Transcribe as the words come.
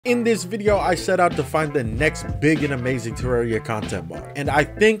In this video, I set out to find the next big and amazing Terraria content mod, and I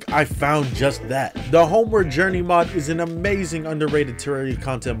think I found just that. The Homeward Journey mod is an amazing underrated Terraria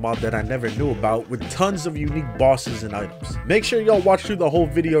content mod that I never knew about, with tons of unique bosses and items. Make sure y'all watch through the whole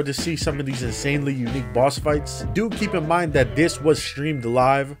video to see some of these insanely unique boss fights. Do keep in mind that this was streamed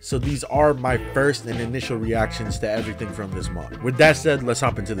live, so these are my first and initial reactions to everything from this mod. With that said, let's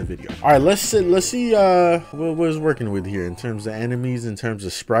hop into the video. All right, let's see what was working with here in terms of enemies, in terms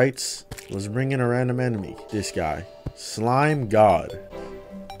of sprites. Let's bring in a random enemy. This guy, Slime God.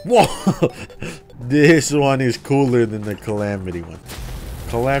 Whoa, this one is cooler than the Calamity one.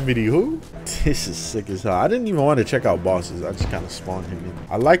 Calamity who? This is sick as hell. I didn't even want to check out bosses. I just kind of spawned him in.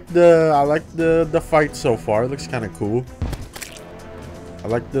 I like the fight so far. It looks kind of cool. I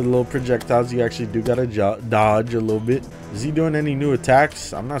like the little projectiles. You actually do gotta dodge a little bit. Is he doing any new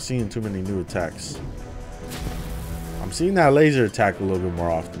attacks? I'm not seeing too many new attacks. I'm seeing that laser attack a little bit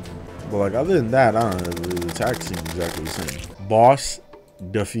more often, but like other than that, I don't know, the attack seems exactly the same. Boss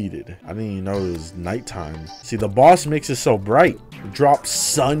defeated. I didn't even know it was nighttime. See, the boss makes it so bright. Drop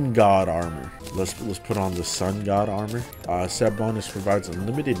Sun God armor. Let's put on the Sun God armor. Set bonus provides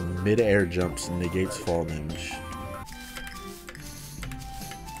unlimited mid-air jumps and negates fall damage.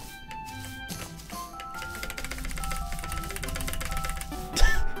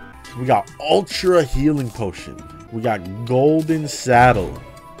 We got Ultra Healing Potion. We got Golden Saddle.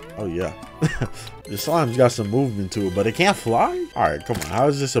 Oh yeah. The slime's got some movement to it, but it can't fly? Alright, come on. How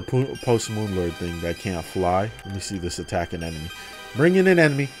is this a post-Moonlord thing that can't fly? Let me see this attack an enemy. Bring in an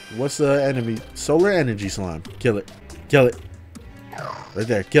enemy. What's the enemy? Solar Energy Slime. Kill it. Kill it. Right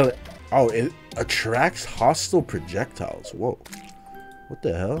there. Kill it. Oh, it attracts hostile projectiles. Whoa. What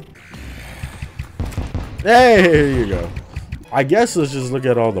the hell? Hey, here you go. I guess let's just look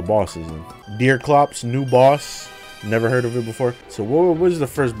at all the bosses. Deerclops, new boss. Never heard of it before. So what was the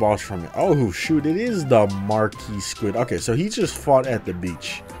first boss from it? Oh shoot, it is the Marquis Squid. Okay, so he just fought at the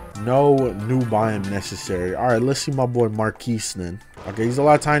beach. No new biome necessary. All right, let's see my boy Marquis then. Okay, he's a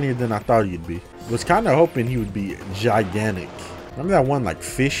lot tinier than I thought he'd be. Was kind of hoping he would be gigantic. Remember that one like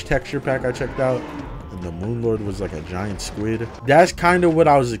fish texture pack I checked out? And the Moonlord was like a giant squid. That's kind of what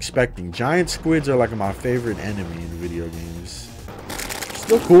I was expecting. Giant squids are like my favorite enemy in video games.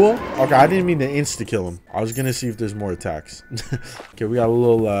 Still cool. Okay, I didn't mean to insta-kill him. I was gonna see if there's more attacks. Okay, we got a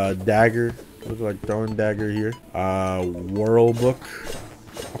little dagger. Look like throwing dagger here. Whirl book.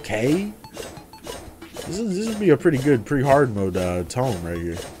 Okay. This would be a pretty good pre-hard mode tone right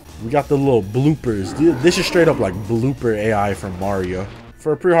here. We got the little bloopers. This is straight up like blooper AI from Mario.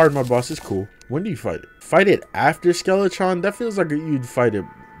 For a pre-hard mode boss, it's cool. When do you fight it? Fight it after Skeletron? That feels like you'd fight it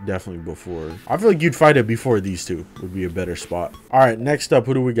definitely before. I feel like you'd fight it before these two would be a better spot. All right, next up,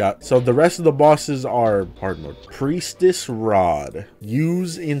 who do we got? So the rest of the bosses are hard mode. Priestess Rod.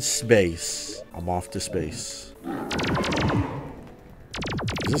 Use in space. I'm off to space.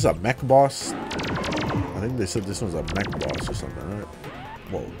 Is this a mech boss? I think they said this one's a mech boss or something, right?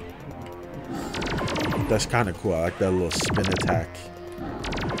 Whoa. That's kind of cool. I like that little spin attack.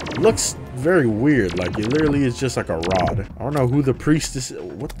 Looks very weird, like it literally is just like a rod. I don't know who the priestess is.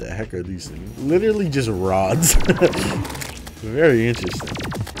 What the heck are these things? Literally just rods. Very interesting.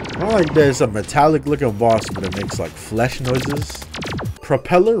 I don't like that it's a metallic looking boss, but it makes like flesh noises.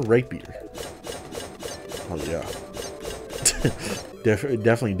 Propeller rapier. Oh yeah.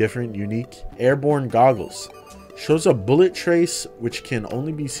 Definitely different, unique. Airborne goggles. Shows a bullet trace which can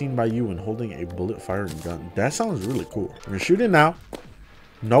only be seen by you when holding a bullet firing gun. That sounds really cool. I'm gonna shoot it now.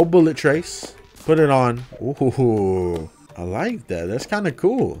 No bullet trace. Put it on. Ooh, I like that. That's kind of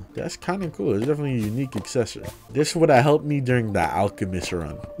cool. That's kind of cool. It's definitely a unique accessory. This would have helped me during the Alchemist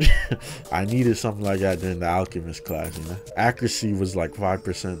run. I needed something like that during the Alchemist class, you know? Accuracy was like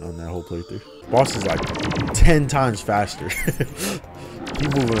 5% on that whole playthrough. Boss is like 10 times faster. He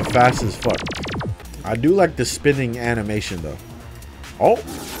moving fast as fuck. I do like the spinning animation though. Oh,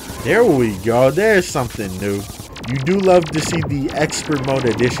 there we go. There's something new. You do love to see the expert mode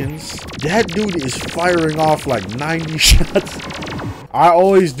additions. That dude is firing off like 90 shots. I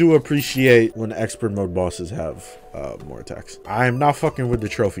always do appreciate when expert mode bosses have more attacks. I am not fucking with the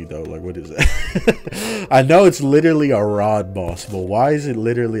trophy though. Like, what is it? I know it's literally a rod boss, but why is it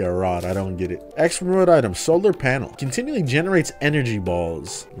literally a rod? I don't get it. Expert mode item, solar panel. Continually generates energy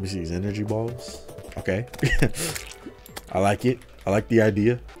balls. Let me see these energy balls. Okay. I like it. I like the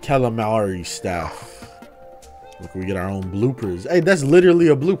idea. Calamari staff. Look, we get our own bloopers. Hey, that's literally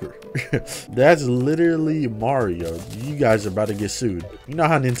a blooper. That's literally Mario. You guys are about to get sued. You know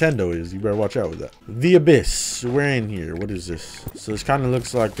how Nintendo is. You better watch out with that. The Abyss. We're in here. What is this? So this kind of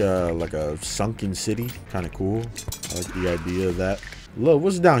looks like a sunken city. Kind of cool. I like the idea of that. Look,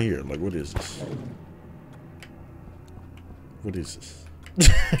 what's down here? Like, what is this? What is this?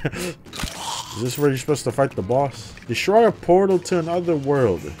 Is this where you're supposed to fight the boss? Destroy a portal to another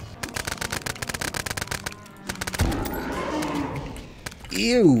world.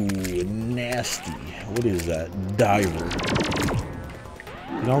 Ew, nasty. What is that? Diver.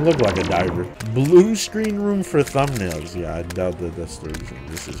 You don't look like a diver. Blue screen room for thumbnails. Yeah, I doubt that that's the reason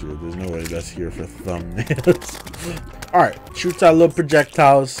this is here. There's no way that's here for thumbnails. Alright, shoot that little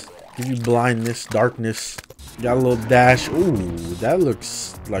projectiles. Give you blindness, darkness. Got a little dash. Ooh, that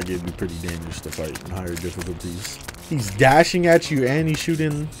looks like it'd be pretty dangerous to fight in higher difficulties. He's dashing at you and he's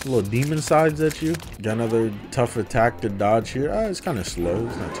shooting little demon sides at you. Got another tough attack to dodge here. It's kind of slow.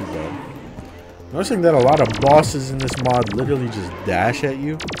 It's not too bad. Noticing that a lot of bosses in this mod literally just dash at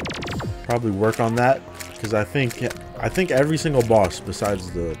you. Probably work on that, because I think every single boss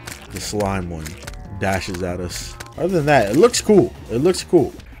besides the slime one dashes at us. Other than that, it looks cool. It looks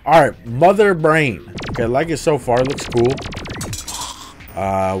cool. All right, Mother Brain. Okay, I like it so far. It looks cool.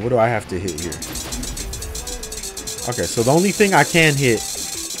 What do I have to hit here? Okay, so the only thing I can hit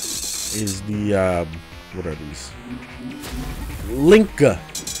is the what are these? Linka.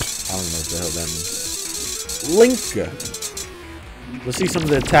 I don't know what the hell that means. Linka. Let's see some of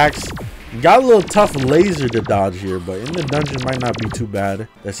the attacks. Got a little tough laser to dodge here, but in the dungeon might not be too bad.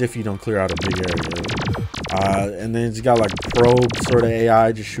 That's if you don't clear out a big area. And then it's got like probe sort of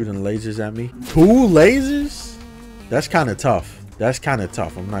AI just shooting lasers at me. 2 lasers? That's kind of tough. That's kind of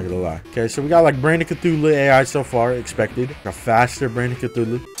tough, I'm not gonna lie. Okay, so we got like Brain of Cthulhu AI so far, expected. A faster Brain of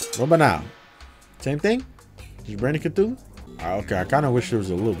Cthulhu. What about now? Same thing? Just Brain of Cthulhu? Okay, I kind of wish there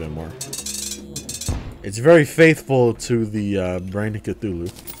was a little bit more. It's very faithful to the Brain of Cthulhu,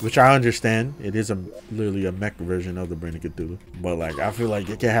 which I understand. It is literally a mech version of the Brain of Cthulhu. But like, I feel like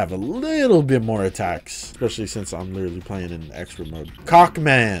it can have a little bit more attacks, especially since I'm literally playing in extra mode.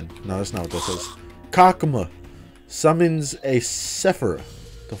 Cockman. No, that's not what that says. Cockma summons a Sephira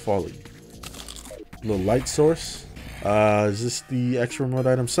to follow you. Little light source. Is this the extra mode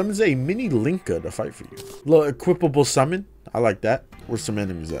item? Summons a mini Linka to fight for you. Little equipable summon. I like that. Where's some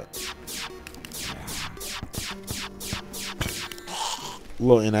enemies at? A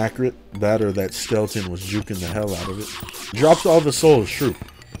little inaccurate. That or that skeleton was juking the hell out of it. Drops all the souls, true.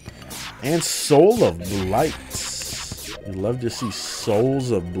 And Soul of Blight. You love to see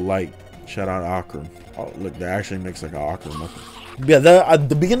Souls of Blight. Shout out Akram. Oh, look, that actually makes like an Akram. Yeah,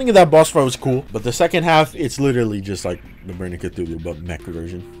 the beginning of that boss fight was cool, but the second half, it's literally just like the Brain of Cthulhu, but mech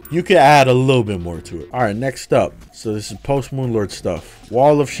version. You could add a little bit more to it. All right, next up. So this is post Moonlord stuff.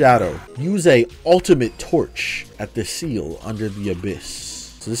 Wall of Shadow. Use a ultimate torch at the seal under the abyss.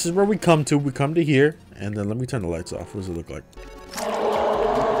 So this is where we come to. We come to here, and then let me turn the lights off. What does it look like?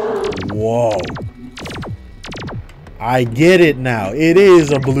 Whoa. I get it now. It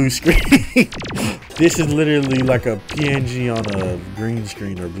is a blue screen. This is literally like a PNG on a green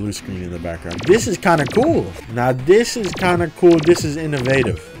screen or blue screen in the background. This is kind of cool. Now, this is kind of cool. This is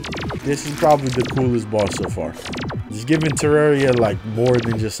innovative. This is probably the coolest boss so far. It's giving Terraria like more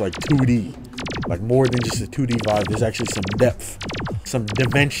than just like 2D. Like more than just a 2D vibe. There's actually some depth, some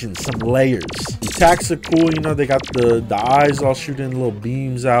dimensions, some layers. The attacks are cool. You know, they got the eyes all shooting little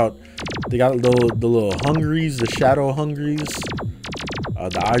beams out. They got the little hungries, the shadow hungries.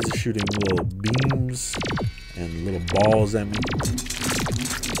 The eyes are shooting little beams and little balls at me.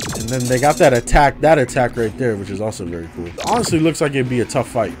 And then they got that attack right there, which is also very cool. It honestly looks like it'd be a tough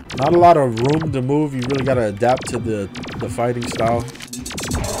fight. Not a lot of room to move. You really got to adapt to the fighting style.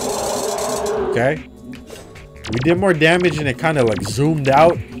 Okay. We did more damage and it kind of like zoomed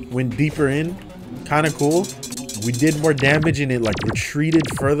out, went deeper in. Kind of cool. We did more damage and it like retreated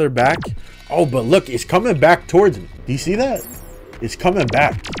further back. Oh, but look, it's coming back towards me. Do you see that? It's coming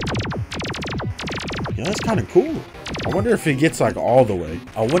back. Yeah, that's kind of cool. I wonder if it gets like all the way.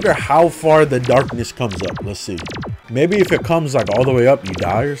 I wonder how far the darkness comes up. Let's see. Maybe if it comes like all the way up, you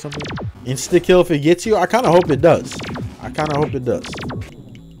die or something. Insta kill if it gets you. I kind of hope it does. I kind of hope it does.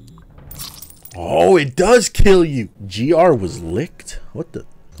 Oh, it does kill you. GR was licked. What the?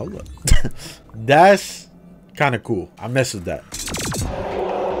 Hold up. That's kind of cool. I mess with that.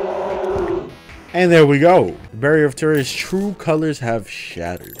 And there we go. The barrier of Terraria's true colors have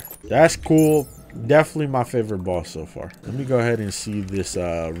shattered. That's cool. Definitely my favorite boss so far. Let me go ahead and see this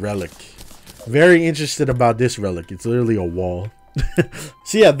relic. Very interested about this relic. It's literally a wall.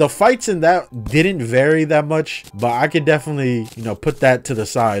 So yeah, the fights in that didn't vary that much, but I could definitely, you know, put that to the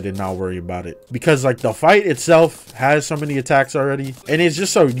side and not worry about it, because like the fight itself has so many attacks already, and it's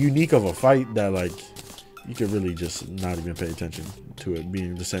just so unique of a fight that like you could really just not even pay attention to it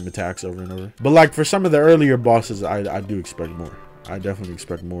being the same attacks over and over. But like for some of the earlier bosses, I do expect more. I definitely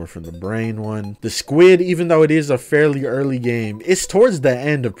expect more from the brain one. The squid, even though it is a fairly early game, it's towards the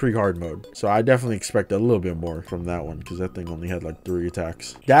end of pre-hard mode. So I definitely expect a little bit more from that one because that thing only had like 3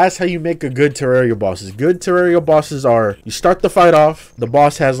 attacks. That's how you make a good Terraria bosses. Good Terraria bosses are, you start the fight off, the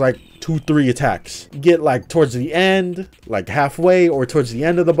boss has like 2-3 attacks. You get like towards the end, like halfway or towards the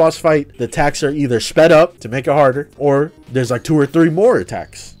end of the boss fight, the attacks are either sped up to make it harder, or there's like 2 or 3 more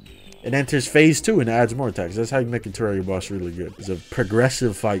attacks. It enters phase 2 and adds more attacks. That's how you make a Terraria boss really good. It's a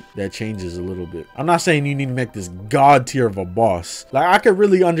progressive fight that changes a little bit. I'm not saying you need to make this god tier of a boss. Like, I could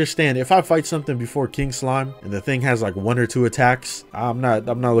really understand if I fight something before King Slime and the thing has like 1 or 2 attacks, I'm not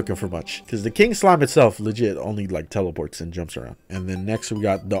looking for much. Because the King Slime itself legit only like teleports and jumps around. And then next we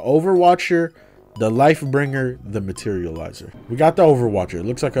got the Overwatcher, the Lifebringer, the Materializer. We got the Overwatcher. It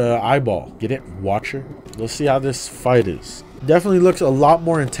looks like an eyeball. Get it? Watcher. Let's see how this fight is. Definitely looks a lot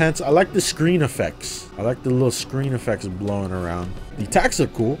more intense. I like the screen effects. I like the little screen effects blowing around. The attacks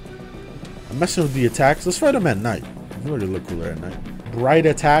look cool. I'm messing with the attacks. Let's fight them at night. I feel like they look cooler at night. Bright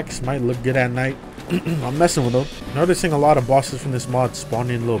attacks might look good at night. I'm messing with them. Noticing a lot of bosses from this mod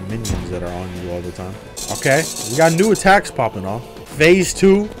spawning little minions that are on you all the time. Okay, we got new attacks popping off. Phase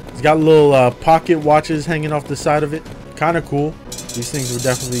 2. It's got little pocket watches hanging off the side of it. Kind of cool. These things would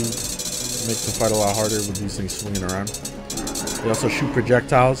definitely make the fight a lot harder with these things swinging around. They also shoot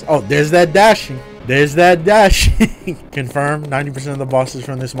projectiles. Oh, there's that dashing. There's that dashing. Confirmed. 90% of the bosses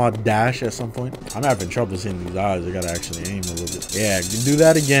from this mod dash at some point. I'm having trouble seeing these eyes. I gotta actually aim a little bit. Yeah, you can do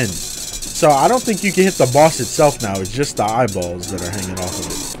that again. So I don't think you can hit the boss itself now. It's just the eyeballs that are hanging off of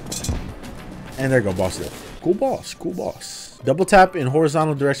it. And there go boss there. Cool boss. Cool boss. Double tap in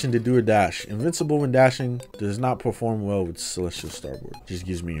horizontal direction to do a dash. Invincible when dashing. Does not perform well with Celestial Starboard. Just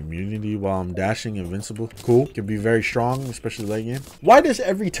gives me immunity while I'm dashing. Invincible. Cool. Can be very strong, especially late game. Why does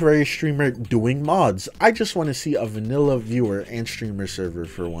every Terraria streamer doing mods? I just want to see a vanilla viewer and streamer server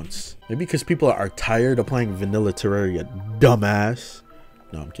for once. Maybe because people are tired of playing vanilla Terraria, dumbass.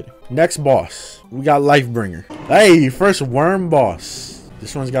 No, I'm kidding. Next boss. We got Lifebringer. Hey, first worm boss.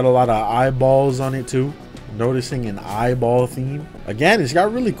 This one's got a lot of eyeballs on it too. Noticing an eyeball theme. Again, it's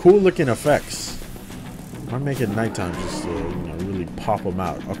got really cool looking effects. I might make it nighttime just to, you know, really pop them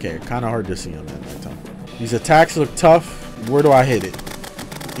out. Okay, kind of hard to see on that nighttime. These attacks look tough. Where do I hit it?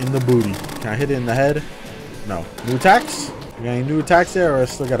 In the booty. Can I hit it in the head? No. New attacks? You got any new attacks there, or I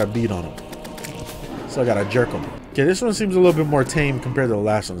still got to beat on them? Still got to jerk them. Okay, this one seems a little bit more tame compared to the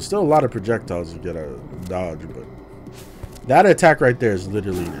last one. Still a lot of projectiles you got to dodge, but that attack right there is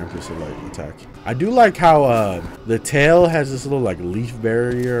literally an Empress of Light attack. I do like how the tail has this little like leaf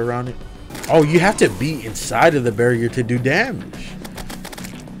barrier around it. Oh, you have to be inside of the barrier to do damage.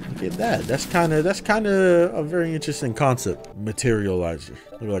 Look at that. That's kind of a very interesting concept. Materializer.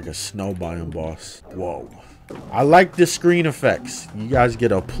 Look like a snow biome boss. Whoa. I like the screen effects. You guys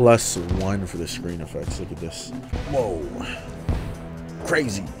get a +1 for the screen effects. Look at this. Whoa.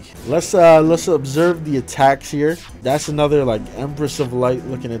 Crazy. Let's observe the attacks here. That's another like Empress of Light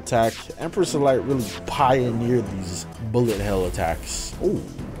looking attack. Empress of Light really pioneered these bullet hell attacks. Oh,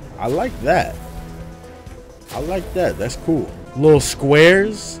 I like that. I like that. That's cool. Little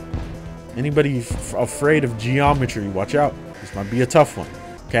squares. Anybody afraid of geometry, watch out. This might be a tough one.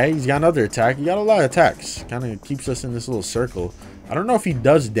 Okay, he's got another attack. He got a lot of attacks. Kind of keeps us in this little circle. I don't know if he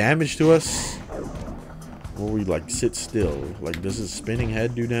does damage to us, or we like sit still. Like, does his spinning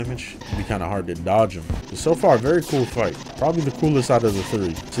head do damage? It'd be kind of hard to dodge him. But so far, very cool fight. Probably the coolest out of the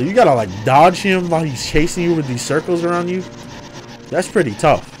 3. So you gotta like dodge him while he's chasing you with these circles around you. That's pretty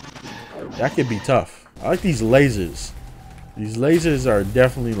tough. That could be tough. I like these lasers. These lasers are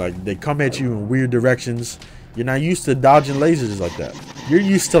definitely like, they come at you in weird directions. You're not used to dodging lasers like that. You're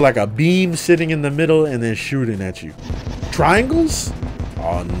used to like a beam sitting in the middle and then shooting at you. Triangles?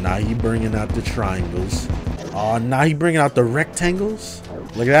 Oh, now he bringing out the triangles. Oh, now he bringing out the rectangles.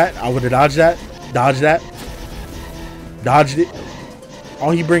 Look at that. I would have dodged that. Dodged that. Dodged it.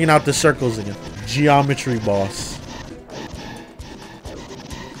 Oh, he bringing out the circles again. Geometry boss.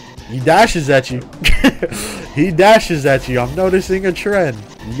 He dashes at you. He dashes at you. I'm noticing a trend.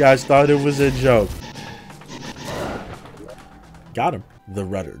 You guys thought it was a joke. Got him. The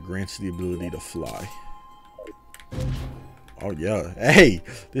rudder grants the ability to fly. Oh yeah. Hey,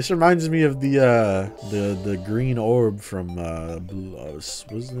 this reminds me of the green orb from what's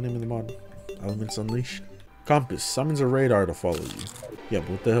the name of the mod? Elements Unleashed. Compass summons a radar to follow you. Yeah, but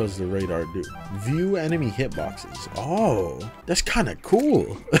what the hell does the radar do? View enemy hitboxes. Oh, that's kind of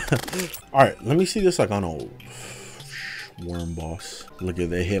cool. All right, let me see this like on a worm boss. Look at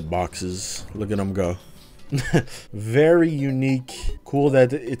the hitboxes. Look at them go. Very unique. Cool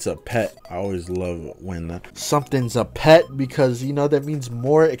that it's a pet. I always love when something's a pet because, you know, that means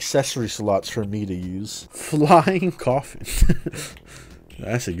more accessory slots for me to use. Flying coffin.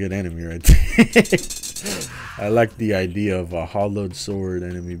 That's a good enemy right there. I like the idea of a hollowed sword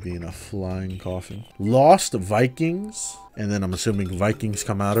enemy being a flying coffin. Lost Vikings. And then I'm assuming Vikings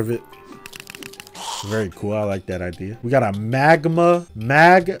come out of it. Very cool. I like that idea. We got a mackerel.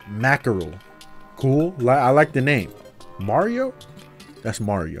 Cool. I like the name. Mario? That's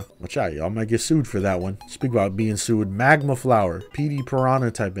Mario. Watch out, y'all might get sued for that one. Speak about being sued. Magma flower. PD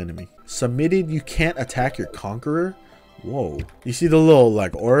piranha type enemy. Submitted, you can't attack your conqueror. Whoa. You see the little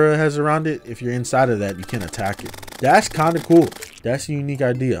like aura it has around it? If you're inside of that, you can attack it. That's kind of cool. That's a unique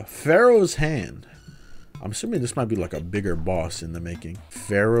idea. Pharaoh's hand. I'm assuming this might be like a bigger boss in the making.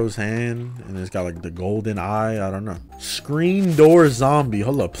 Pharaoh's hand, and it's got like the golden eye. I don't know. Screen door zombie.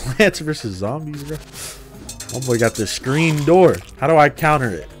 Hold up, Plants versus Zombies, bro. Oh boy, got the screen door. How do I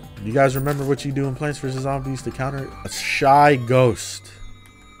counter it? You guys remember what you do in Plants vs Zombies to counter it? A shy ghost.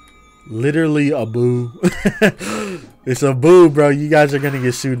 Literally a boo. It's a boo, bro. You guys are gonna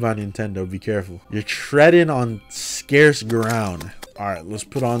get sued by Nintendo. Be careful. You're treading on scarce ground. All right, let's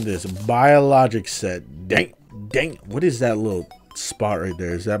put on this biologic set. Dang. What is that little spot right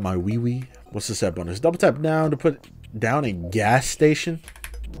there? Is that my wee? What's the set bonus? Double tap down to put down a gas station.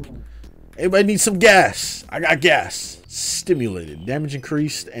 Anybody need some gas? I got gas. Stimulated. Damage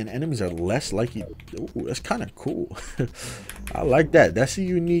increased and enemies are less likely. Ooh, that's kind of cool. I like that. That's a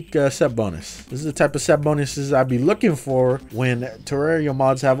unique set bonus. This is the type of set bonuses I'd be looking for when Terraria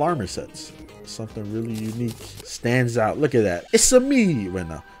mods have armor sets. Something really unique stands out. Look at that. It's a me. Wait,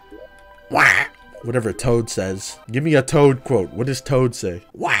 no. Wah. Whatever Toad says. Give me a Toad quote. What does Toad say?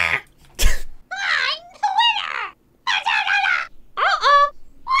 Wah.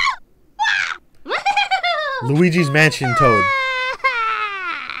 Luigi's Mansion Toad.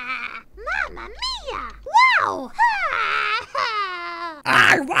 Mamma mia! Wow!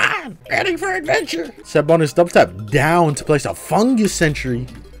 I won! Ready for adventure! Set bonus double tap down to place a fungus sentry.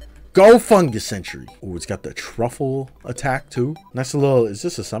 Go fungus sentry. Oh, it's got the truffle attack too. Nice little, is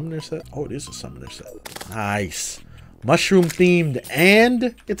this a summoner set? Oh, it is a summoner set. Nice. Mushroom themed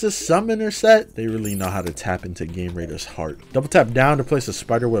and it's a summoner set. They really know how to tap into Game Raider's heart. Double tap down to place a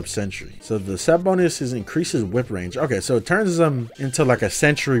spiderweb sentry. So the set bonus is increases whip range. Okay, so it turns them into like a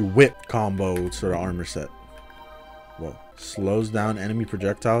sentry whip combo sort of armor set. Whoa. Slows down enemy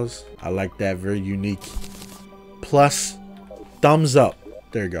projectiles. I like that. Very unique. Plus thumbs up.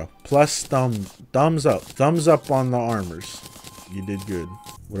 There you go. Plus thumbs up. Thumbs up on the armors. You did good.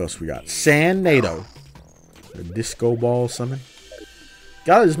 What else we got? Sand NATO. A disco ball summon.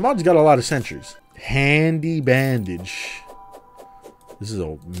 This mod's got a lot of sentries. Handy bandage. This is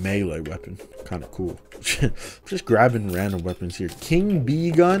a melee weapon. Kind of cool. Just grabbing random weapons here. King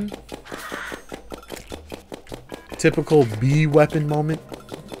bee gun. Typical bee weapon moment.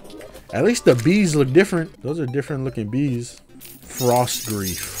 At least the bees look different. Those are different looking bees. Frost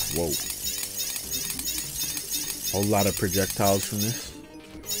grief. Whoa. Whole lot of projectiles from this.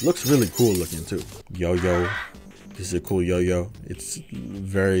 Looks really cool looking too. Yo-yo. This is a cool yo-yo. It's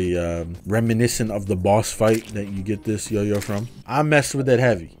very reminiscent of the boss fight that you get this yo-yo from. I messed with it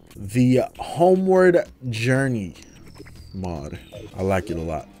heavy. The Homeward Journey mod. I like it a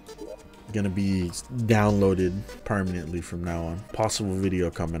lot. Gonna be downloaded permanently from now on. Possible video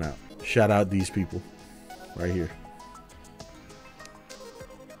coming out. Shout out these people right here.